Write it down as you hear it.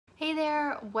Hey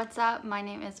there, what's up? My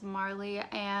name is Marley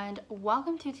and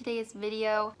welcome to today's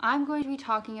video. I'm going to be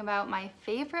talking about my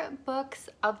favorite books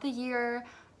of the year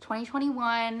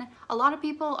 2021. A lot of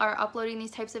people are uploading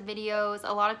these types of videos.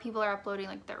 A lot of people are uploading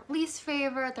like their least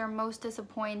favorite, their most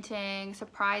disappointing,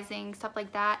 surprising, stuff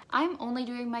like that. I'm only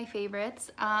doing my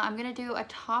favorites. I'm gonna do a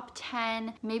top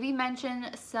 10, maybe mention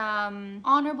some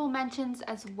honorable mentions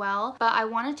as well, but I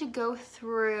wanted to go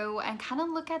through and kind of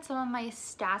look at some of my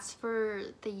stats for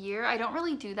the year. I don't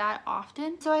really do that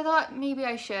often, so I thought maybe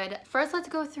I should. First, let's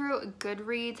go through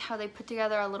Goodreads, how they put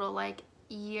together a little like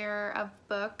year of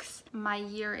books, my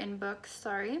year in books,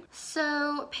 sorry.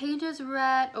 So pages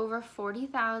read over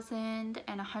 40,000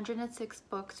 and 106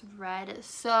 books read.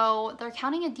 So they're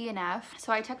counting a DNF.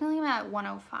 So I technically am at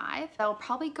 105. That'll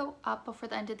probably go up before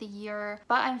the end of the year,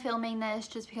 but I'm filming this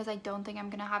just because I don't think I'm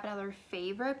gonna have another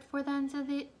favorite before the end of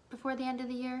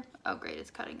the year. Oh great,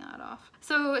 it's cutting that off.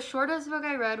 So shortest book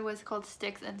I read was called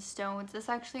Sticks and Stones. This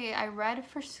actually I read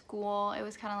for school. It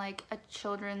was kind of like a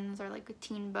children's or like a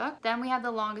teen book. Then we had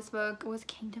the longest book was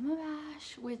Kingdom of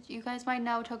Ash, which you guys might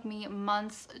know took me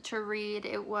months to read.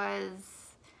 It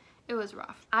was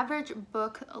rough. Average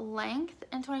book length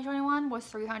in 2021 was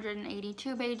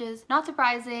 382 pages. Not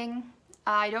surprising.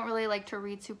 I don't really like to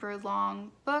read super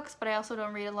long books, but I also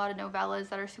don't read a lot of novellas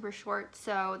that are super short,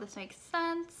 so this makes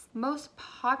sense. Most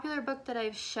popular book that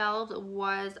I've shelved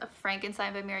was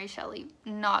Frankenstein by Mary Shelley.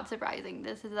 Not surprising.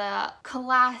 This is a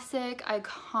classic,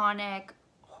 iconic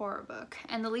horror book,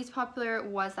 and the least popular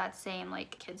was that same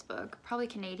like kids book, probably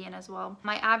Canadian as well.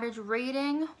 My average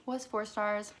rating was 4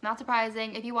 stars. Not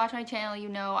surprising. If you watch my channel, you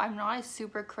know I'm not a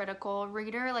super critical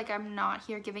reader. Like, I'm not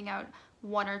here giving out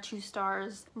 1 or 2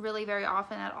 stars really very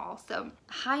often at all. So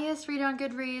highest read on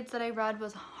Goodreads that I read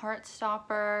was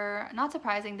Heartstopper. Not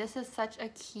surprising. This is such a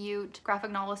cute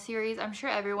graphic novel series. I'm sure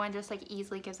everyone just like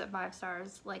easily gives it 5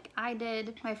 stars like I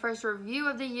did. My first review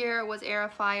of the year was Air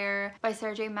of Fire by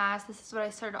Sarah J Maas. This is what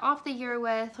I started off the year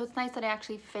with, so it's nice that I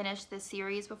actually finished this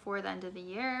series before the end of the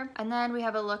year. And then we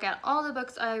have a look at all the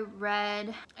books I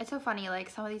read. It's so funny,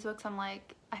 like some of these books I'm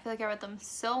like, I feel like I read them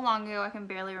so long ago I can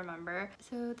barely remember.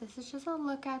 So this is just a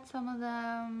look at some of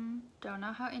them. Don't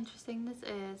know how interesting this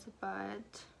is,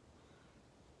 but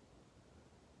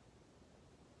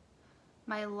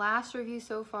my last review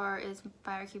so far is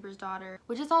Firekeeper's Daughter,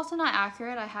 which is also not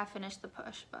accurate. I have finished The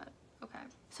Push, but okay.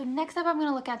 So next up I'm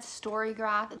gonna look at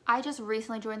Storygraph. I just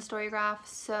recently joined Storygraph,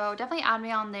 so definitely add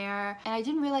me on there. And I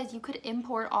didn't realize you could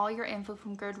import all your info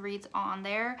from Goodreads on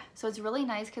there. So it's really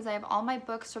nice because I have all my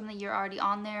books from the year already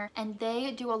on there, and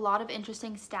they do a lot of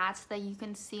interesting stats that you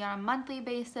can see on a monthly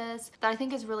basis that I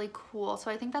think is really cool. So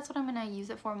I think that's what I'm gonna use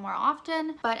it for more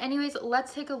often. But anyways,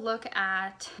 let's take a look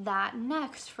at that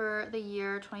next for the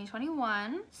year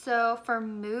 2021. So for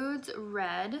moods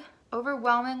read,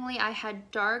 overwhelmingly, I had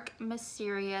dark,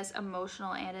 mysterious,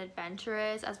 emotional, and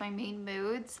adventurous as my main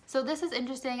moods. So this is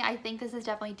interesting. I think this is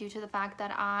definitely due to the fact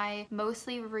that I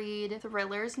mostly read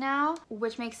thrillers now,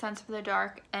 which makes sense for the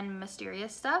dark and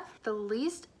mysterious stuff. The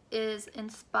least is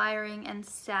inspiring and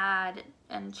sad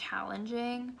and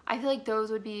challenging. I feel like those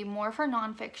would be more for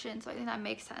nonfiction, so I think that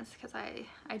makes sense because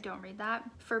I don't read that.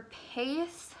 For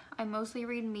pace, I mostly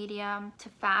read medium to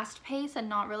fast pace and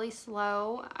not really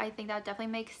slow. I think that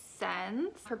definitely makes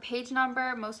sense. For page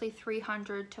number, mostly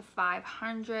 300 to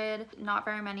 500. Not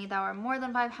very many that were more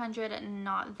than 500 and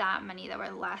not that many that were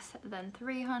less than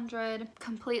 300.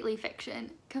 Completely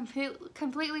fiction.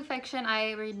 Completely fiction.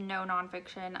 I read no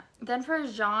nonfiction. Then for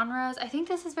genres, I think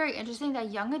this is very interesting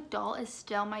that young adult is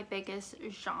still my biggest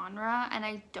genre, and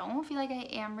I don't feel like I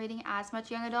am reading as much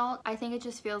young adult. I think it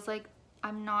just feels like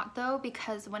I'm not though,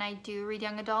 because when I do read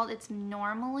young adult, it's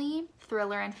normally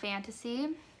thriller and fantasy.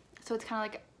 So it's kind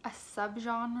of like a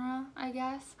subgenre, I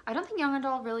guess. I don't think young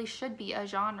adult really should be a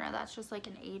genre. That's just like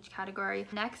an age category.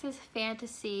 Next is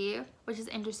fantasy, which is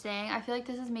interesting. I feel like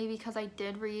this is maybe because I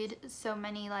did read so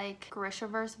many like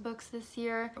Grishaverse books this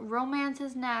year. Romance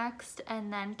is next,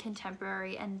 and then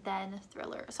contemporary, and then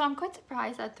thriller. So I'm quite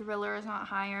surprised that thriller is not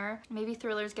higher. Maybe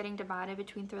thriller is getting divided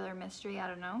between thriller and mystery, I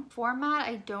don't know. Format,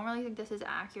 I don't really think this is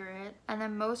accurate. And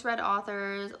then most read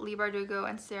authors, Leigh Bardugo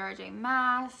and Sarah J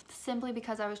Maas, simply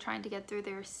because I was trying to get through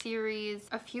their series.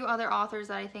 A few other authors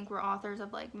that I think were authors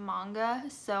of like manga,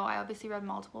 so I obviously read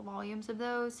multiple volumes of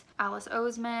those. Alice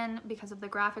Oseman because of the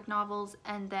graphic novels,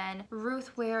 and then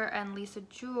Ruth Ware and Lisa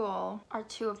Jewell are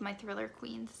 2 of my thriller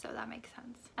queens, so that makes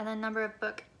sense. And then number of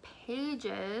book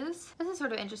pages. This is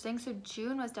sort of interesting. So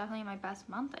June was definitely my best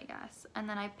month, I guess. And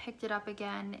then I picked it up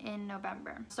again in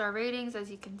November. Star ratings, as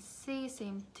you can see,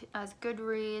 same as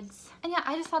Goodreads. And yeah,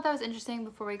 I just thought that was interesting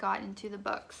before we got into the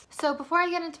books. So before I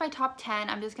get into my top 10,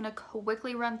 I'm just gonna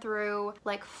quickly run through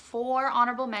like 4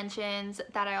 honorable mentions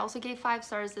that I also gave 5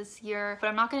 stars this year, but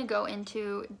I'm not gonna go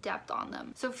into depth on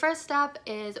them. So first up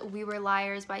is We Were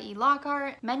Liars by E.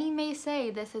 Lockhart. Many may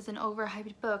say this is an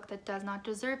overhyped book that does not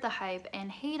deserve the hype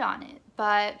and hate on it,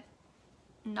 but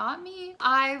not me.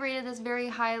 I rated this very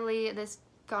highly. This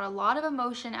got a lot of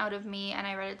emotion out of me and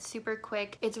I read it super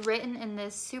quick. It's written in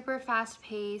this super fast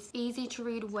paced, easy to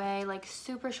read way, like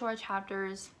super short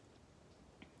chapters.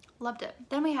 Loved it.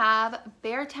 Then we have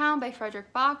Beartown by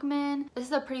Frederick Bachman. This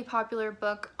is a pretty popular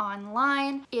book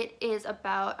online. It is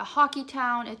about a hockey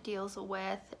town. It deals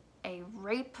with a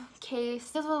rape case.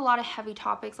 It deals with a lot of heavy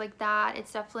topics like that.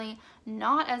 It's definitely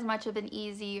not as much of an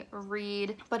easy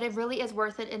read, but it really is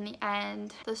worth it in the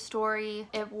end. The story,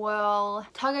 it will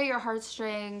tug at your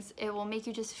heartstrings. It will make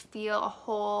you just feel a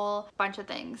whole bunch of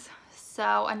things.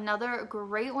 So another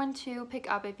great one to pick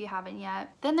up if you haven't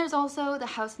yet. Then there's also The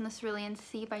House in the Cerulean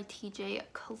Sea by T.J.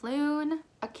 Klune,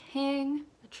 a king.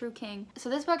 True king. So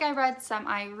this book I read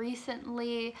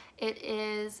semi-recently. It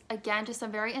is, again, just a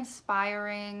very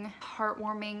inspiring,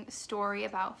 heartwarming story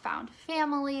about found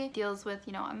family. It deals with,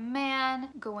 you know, a man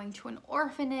going to an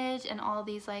orphanage and all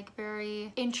these like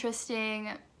very interesting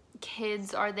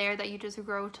kids are there that you just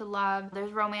grow to love.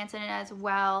 There's romance in it as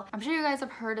well. I'm sure you guys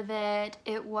have heard of it.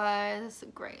 It was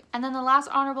great. And then the last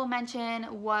honorable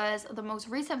mention was the most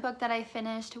recent book that I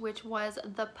finished, which was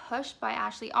The Push by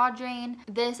Ashley Audrain.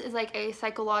 This is like a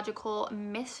psychological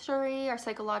mystery or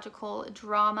psychological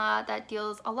drama that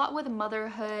deals a lot with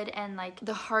motherhood and like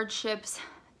the hardships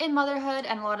in motherhood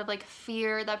and a lot of like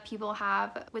fear that people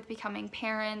have with becoming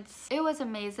parents. It was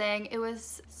amazing. It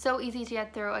was so easy to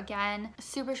get through. Again,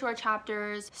 super short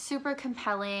chapters, super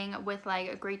compelling with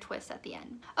like a great twist at the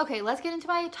end. Okay, let's get into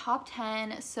my top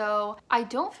 10. So I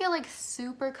don't feel like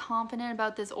super confident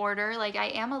about this order. Like I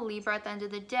am a Libra at the end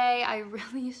of the day. I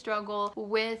really struggle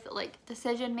with like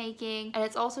decision making, and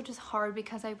it's also just hard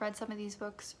because I read some of these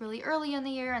books really early in the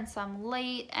year and some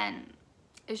late, and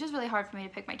it's just really hard for me to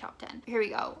pick my top 10. Here we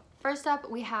go. First up,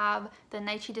 we have The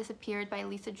Night She Disappeared by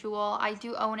Lisa Jewell. I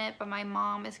do own it, but my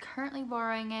mom is currently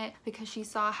borrowing it because she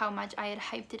saw how much I had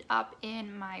hyped it up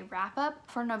in my wrap-up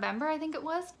for November, I think it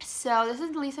was. So this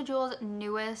is Lisa Jewell's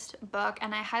newest book,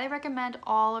 and I highly recommend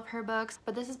all of her books,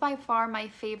 but this is by far my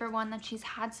favorite one that she's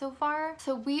had so far.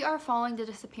 So we are following the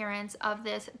disappearance of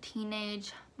this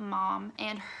teenage mom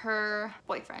and her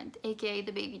boyfriend, aka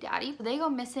the baby daddy. They go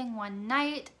missing one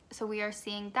night. So we are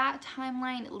seeing that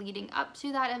timeline leading up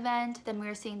to that event. Then we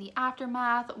are seeing the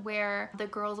aftermath where the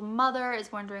girl's mother is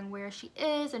wondering where she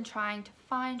is and trying to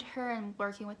find her and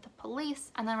working with the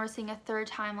police. And then we're seeing a third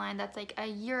timeline that's like a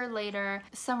year later.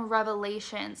 Some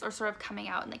revelations are sort of coming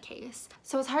out in the case.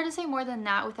 So it's hard to say more than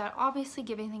that without obviously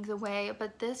giving things away,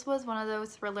 but this was one of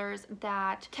those thrillers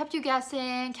that kept you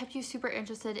guessing, kept you super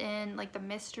interested in like the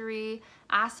mystery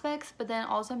aspects, but then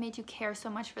also made you care so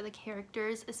much for the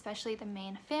characters, especially the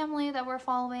main family that we're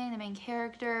following, the main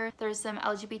character. There's some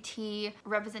LGBT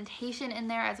representation in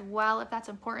there as well, if that's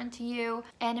important to you,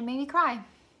 and it made me cry.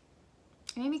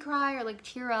 It made me cry or like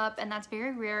tear up, and that's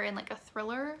very rare in like a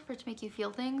thriller for it to make you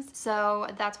feel things. So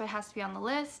that's why it has to be on the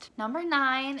list. Number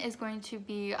 9 is going to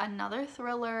be another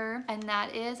thriller, and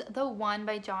that is The One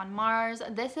by John Mars.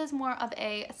 This is more of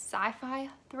a sci-fi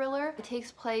thriller. It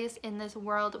takes place in this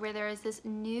world where there is this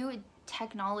new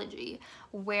technology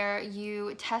where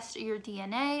you test your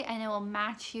DNA and it will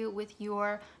match you with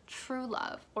your true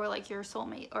love or like your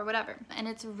soulmate or whatever. And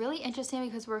it's really interesting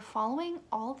because we're following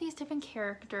all these different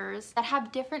characters that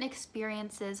have different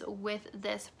experiences with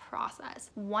this process.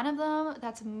 One of them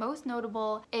that's most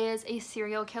notable is a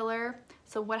serial killer.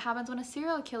 So what happens when a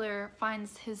serial killer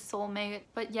finds his soulmate,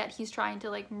 but yet he's trying to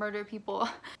like murder people?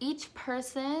 Each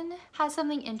person has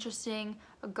something interesting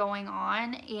going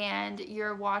on, and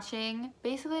you're watching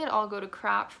basically it all go to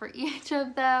crap for each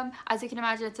of them. As you can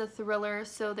imagine, it's a thriller,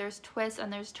 so there's twists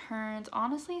and there's turns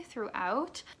honestly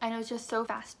throughout, and it was just so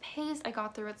fast paced. I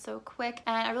got through it so quick,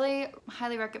 and I really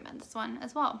highly recommend this one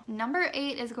as well. Number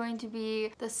 8 is going to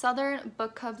be The Southern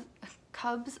Book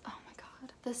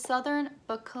The Southern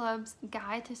Book Club's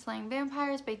Guide to Slaying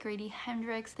Vampires by Grady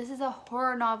Hendrix. This is a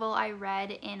horror novel I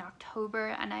read in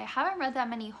October, and I haven't read that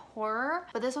many horror,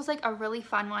 but this was like a really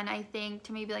fun one, I think,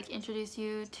 to maybe like introduce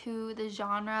you to the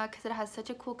genre because it has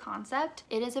such a cool concept.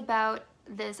 It is about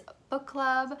this book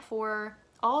club for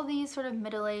all these sort of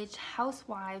middle-aged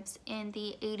housewives in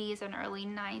the 80s and early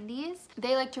 90s.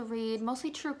 They like to read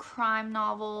mostly true crime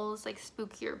novels, like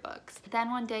spookier books. Then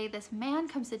one day this man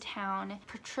comes to town.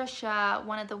 Patricia,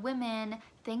 one of the women,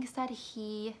 thinks that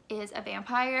he is a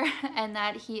vampire and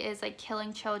that he is like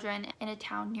killing children in a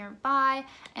town nearby,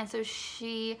 and so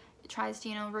she tries to,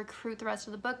 you know, recruit the rest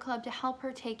of the book club to help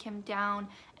her take him down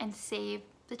and save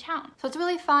the town. So it's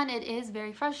really fun. It is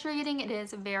very frustrating. It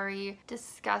is very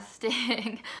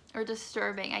disgusting or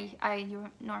disturbing, I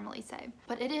normally say,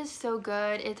 but it is so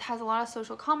good. It has a lot of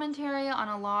social commentary on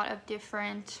a lot of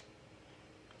different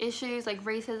issues like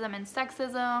racism and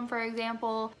sexism, for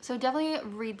example. So definitely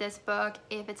read this book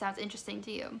if it sounds interesting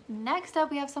to you. Next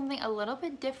up, we have something a little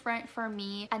bit different for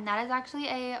me, and that is actually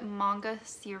a manga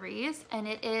series, and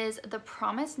it is The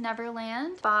Promised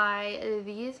Neverland by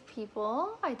these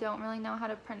people. I don't really know how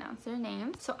to pronounce their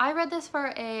names. So I read this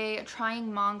for a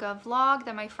trying manga vlog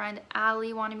that my friend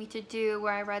Allie wanted me to do,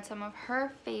 where I read some of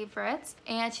her favorites,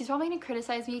 and she's probably gonna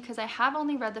criticize me because I have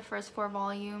only read the first 4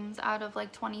 volumes out of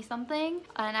like 20 something,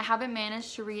 and I haven't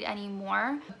managed to read any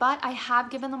more, but I have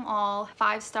given them all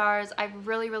 5 stars. I've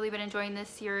really been enjoying this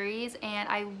series, and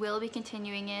I will be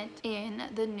continuing it in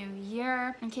the new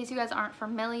year. In case you guys aren't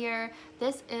familiar,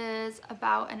 this is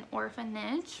about an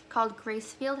orphanage called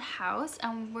Gracefield House,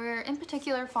 and we're in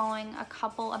particular following a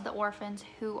couple of the orphans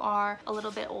who are a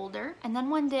little bit older. And then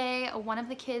one day, one of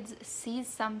the kids sees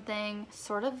something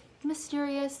sort of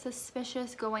mysterious,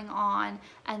 suspicious going on,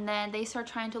 and then they start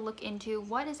trying to look into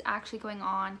what is actually going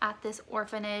on at this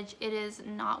orphanage. It is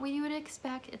not what you would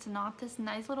expect. It's not this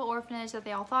nice little orphanage that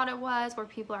they all thought it was, where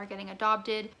people are getting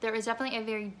adopted. There is definitely a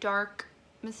very dark,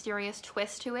 mysterious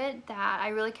twist to it that I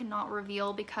really cannot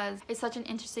reveal because it's such an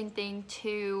interesting thing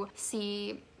to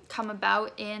see come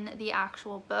about in the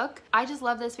actual book. I just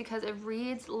love this because it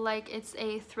reads like it's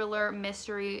a thriller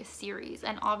mystery series,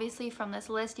 and obviously from this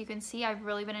list you can see I've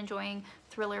really been enjoying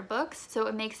thriller books, so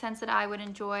it makes sense that I would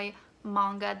enjoy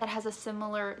manga that has a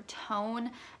similar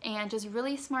tone, and just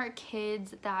really smart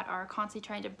kids that are constantly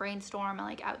trying to brainstorm and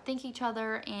like outthink each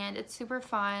other, and it's super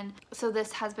fun. So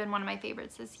this has been one of my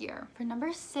favorites this year. For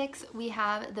number 6, we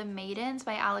have The Maidens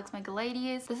by Alex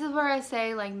Michaelides. This is where I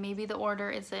say like maybe the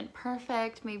order isn't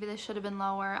perfect, maybe this should have been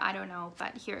lower, I don't know,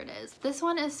 but here it is. This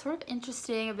one is sort of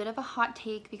interesting, a bit of a hot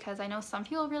take because I know some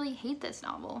people really hate this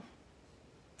novel.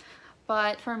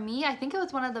 But for me, I think it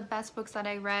was one of the best books that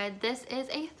I read. This is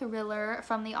a thriller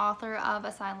from the author of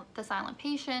The Silent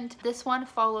Patient. This one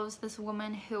follows this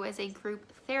woman who is a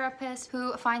group therapist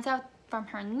who finds out from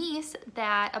her niece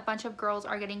that a bunch of girls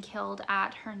are getting killed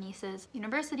at her niece's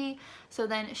university. So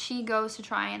then she goes to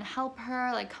try and help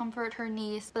her, like comfort her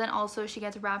niece, but then also she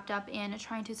gets wrapped up in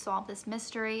trying to solve this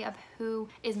mystery of who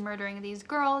is murdering these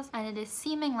girls, and it is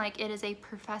seeming like it is a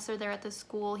professor there at the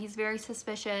school. He's very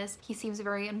suspicious. He seems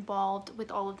very involved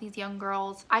with all of these young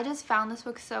girls. I just found this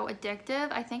book so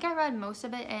addictive. I think I read most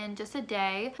of it in just a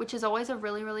day, which is always a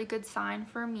really good sign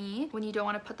for me when you don't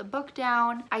want to put the book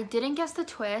down. I didn't guess the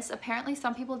twist. Apparently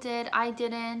some people did. I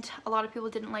didn't. A lot of people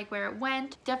didn't like where it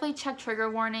went. Definitely check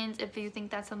trigger warnings if you think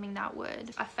that's something that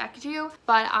would affect you.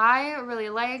 But I really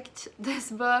liked this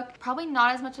book. Probably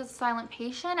not as much as Silent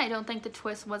Patient. I don't think the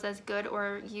twist was as good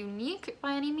or unique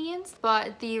by any means,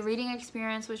 but the reading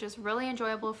experience was just really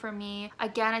enjoyable for me.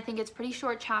 Again, I think it's pretty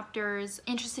short chapters,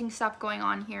 interesting stuff going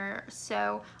on here,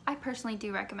 so I personally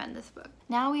do recommend this book.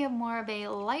 Now we have more of a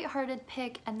lighthearted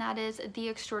pick, and that is The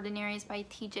Extraordinaries by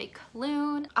TJ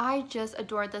Klune. I just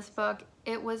adored this book.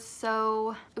 It was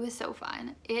so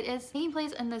fun. It is taking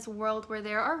place in this world where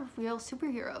there are real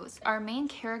superheroes. Our main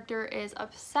character is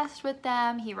obsessed with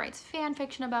them. He writes fan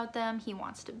fiction about them. He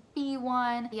wants to be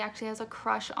one. He actually has a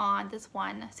crush on this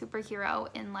one superhero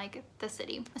in like the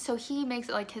city. So he makes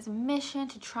it like his mission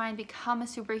to try and become a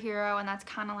superhero, and that's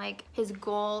kind of like his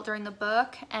goal during the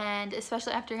book, and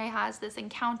especially after he has this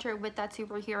encounter with that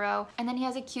superhero. And then he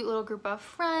has a cute little group of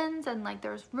friends, and like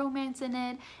there's romance in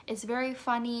it. It's very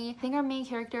funny. I think our main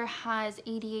character has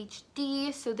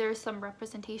ADHD, so there's some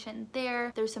representation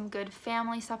there. There's some good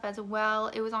family stuff as well.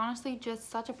 It was honestly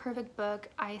just such a perfect book.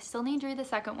 I still need to read the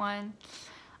second one.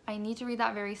 I need to read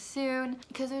that very soon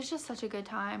because it was just such a good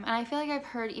time, and I feel like I've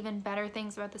heard even better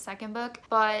things about the second book,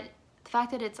 but the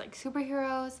fact that it's like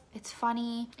superheroes, it's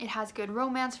funny, it has good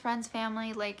romance, friends,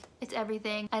 family, like it's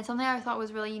everything. And something I thought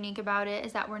was really unique about it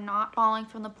is that we're not following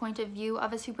from the point of view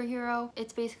of a superhero.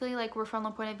 It's basically like we're from the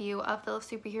point of view of the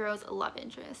superhero's love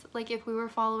interest, like if we were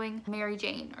following Mary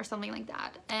Jane or something like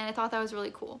that, and I thought that was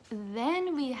really cool.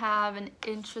 Then we have an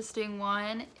interesting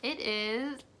one. It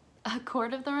is A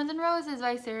Court of Thorns and Roses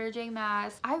by Sarah J.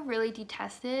 Maas. I really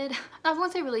detested, I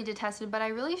won't say really detested, but I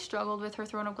really struggled with her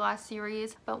Throne of Glass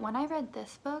series. But when I read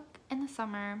this book in the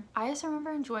summer, I just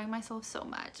remember enjoying myself so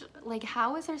much. Like,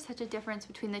 how is there such a difference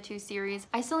between the two series?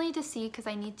 I still need to see because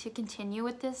I need to continue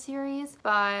with this series,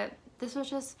 but this was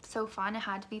just so fun. It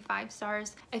had to be 5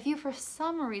 stars. If you for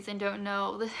some reason don't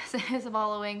know, this is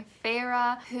following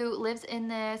Feyre, who lives in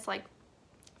this like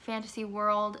fantasy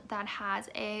world that has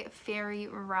a fairy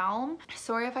realm.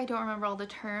 Sorry if I don't remember all the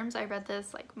terms, I read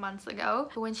this like months ago.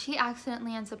 But when she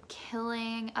accidentally ends up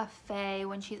killing a fae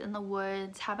when she's in the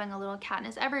woods having a little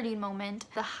Katniss Everdeen moment,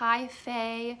 the high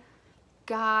fae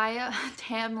guy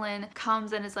Tamlin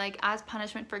comes and is like, as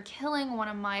punishment for killing one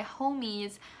of my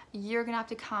homies, you're gonna have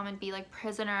to come and be like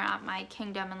prisoner at my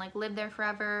kingdom and like live there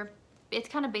forever. It's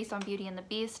kind of based on Beauty and the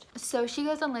Beast. So she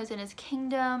goes and lives in his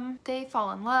kingdom. They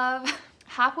fall in love.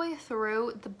 Halfway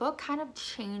through, the book kind of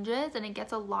changes and it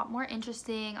gets a lot more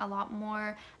interesting, a lot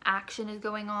more action is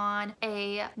going on.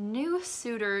 A new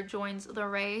suitor joins the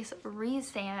race,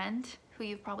 Rhysand, who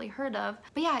you've probably heard of.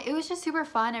 But yeah, it was just super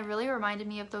fun. It really reminded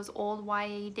me of those old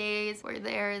YA days where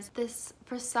there's this,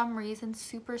 for some reason,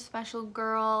 super special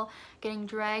girl getting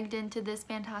dragged into this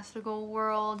fantastical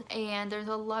world, and there's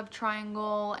a love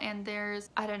triangle, and there's,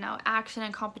 I don't know, action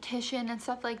and competition and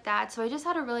stuff like that. So I just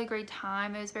had a really great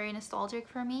time. It was very nostalgic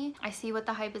for me. I see what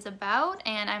the hype is about,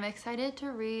 and I'm excited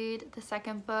to read the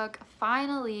second book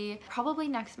finally, probably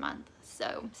next month.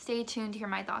 So stay tuned to hear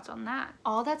my thoughts on that.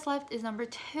 All that's left is number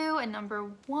 2 and number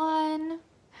 1.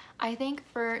 I think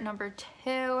for number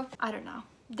 2, I don't know.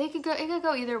 It could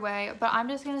go either way, but I'm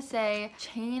just gonna say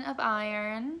Chain of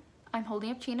Iron. I'm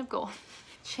holding up Chain of Gold.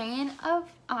 Chain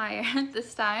of Iron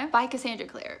this time by Cassandra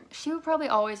Clare. She would probably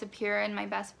always appear in my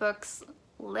best books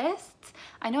list.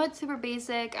 I know it's super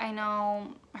basic. I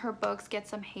know her books get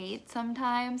some hate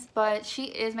sometimes, but she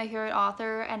is my favorite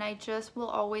author and I just will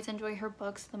always enjoy her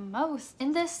books the most.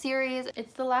 In this series,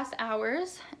 it's The Last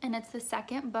Hours and it's the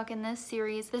second book in this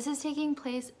series. This is taking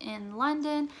place in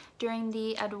London during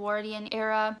the Edwardian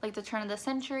era, like the turn of the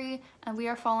century, and we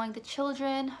are following the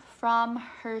children from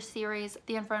her series,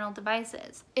 The Infernal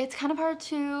Devices. It's kind of hard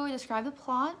to describe the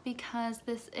plot because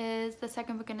this is the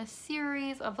second book in a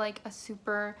series of like a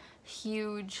super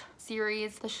huge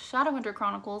series. The Shadowhunter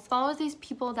Chronicles follows these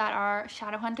people that are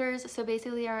Shadowhunters. So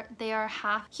basically they are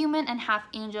half human and half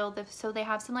angel. So they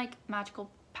have some like magical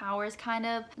powers kind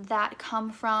of that come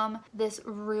from this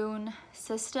rune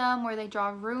system where they draw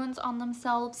runes on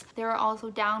themselves. There are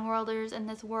also downworlders in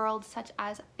this world such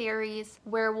as fairies,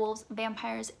 werewolves,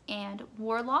 vampires, and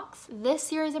warlocks. This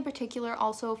series in particular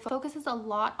also focuses a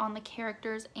lot on the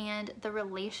characters and the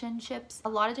relationships. A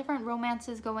lot of different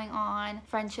romances going on,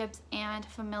 friendships and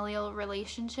familial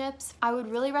relationships. I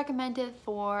would really recommend it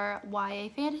for YA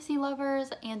fantasy lovers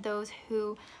and those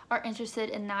who are interested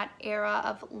in that era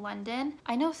of London.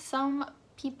 I know some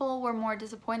people were more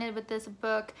disappointed with this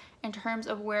book in terms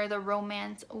of where the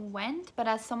romance went, but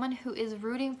as someone who is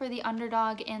rooting for the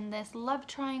underdog in this love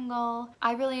triangle,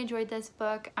 I really enjoyed this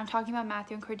book. I'm talking about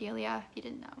Matthew and Cordelia, if you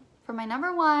didn't know. For my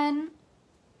number 1,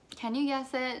 can you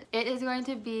guess it? It is going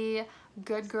to be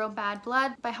Good Girl Bad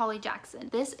Blood by Holly Jackson.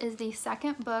 This is the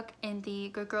second book in the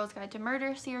Good Girl's Guide to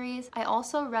Murder series. I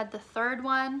also read the third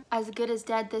one, As Good as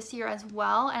Dead, this year as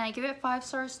well, and I give it 5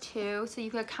 stars too, so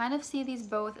you could kind of see these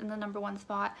both in the number 1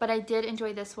 spot, but I did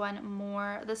enjoy this one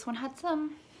more. This one had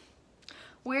some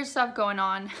weird stuff going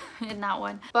on in that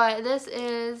one, but this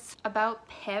is about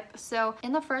Pip. So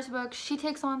in the first book, she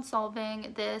takes on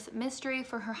solving this mystery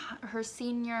for her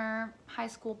senior high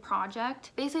school project.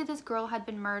 Basically, this girl had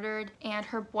been murdered and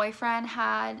her boyfriend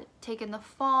had taken the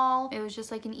fall. It was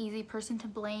just like an easy person to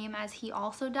blame as he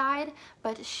also died,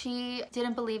 but she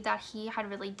didn't believe that he had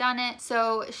really done it.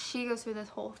 So she goes through this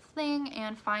whole thing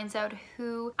and finds out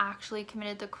who actually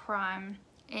committed the crime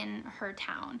in her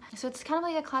town. So it's kind of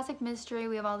like a classic mystery.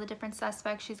 We have all the different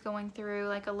suspects she's going through,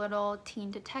 like a little teen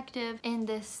detective. In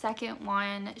this second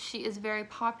one, she is very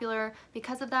popular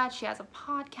because of that. She has a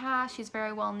podcast. She's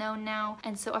very well known now.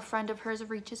 And so a friend of hers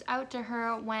reaches out to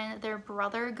her when their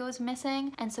brother goes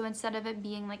missing. And so instead of it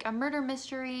being like a murder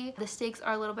mystery, the stakes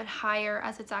are a little bit higher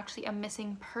as it's actually a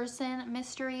missing person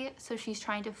mystery. So she's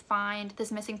trying to find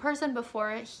this missing person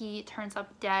before he turns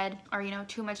up dead or, you know,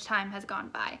 too much time has gone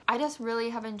by. I just really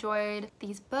have enjoyed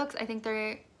these books. I think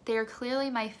they are clearly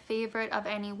my favorite of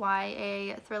any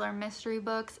YA thriller mystery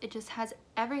books. It just has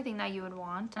everything that you would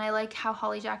want, and I like how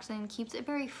Holly Jackson keeps it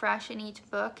very fresh in each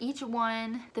book. Each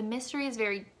one, the mystery is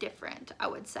very different, I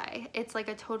would say. It's like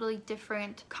a totally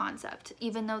different concept,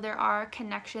 even though there are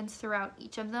connections throughout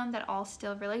each of them that all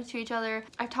still relate to each other.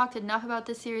 I've talked enough about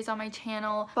this series on my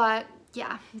channel, but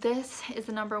yeah, this is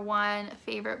the #1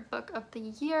 favorite book of the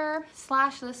year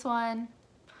 / this one.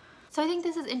 So I think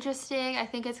this is interesting. I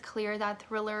think it's clear that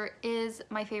thriller is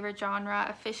my favorite genre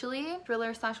officially.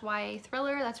 Thriller / YA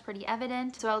thriller, that's pretty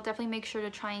evident. So I'll definitely make sure to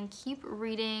try and keep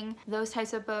reading those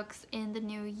types of books in the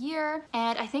new year.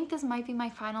 And I think this might be my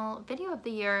final video of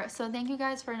the year. So thank you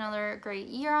guys for another great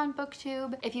year on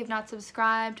BookTube. If you've not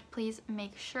subscribed, please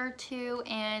make sure to,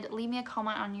 and leave me a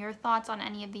comment on your thoughts on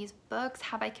any of these books.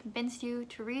 Have I convinced you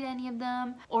to read any of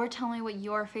them? Or tell me what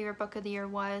your favorite book of the year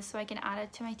was so I can add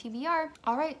it to my TBR.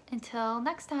 All right, until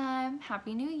next time,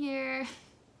 Happy New Year.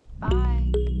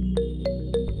 Bye.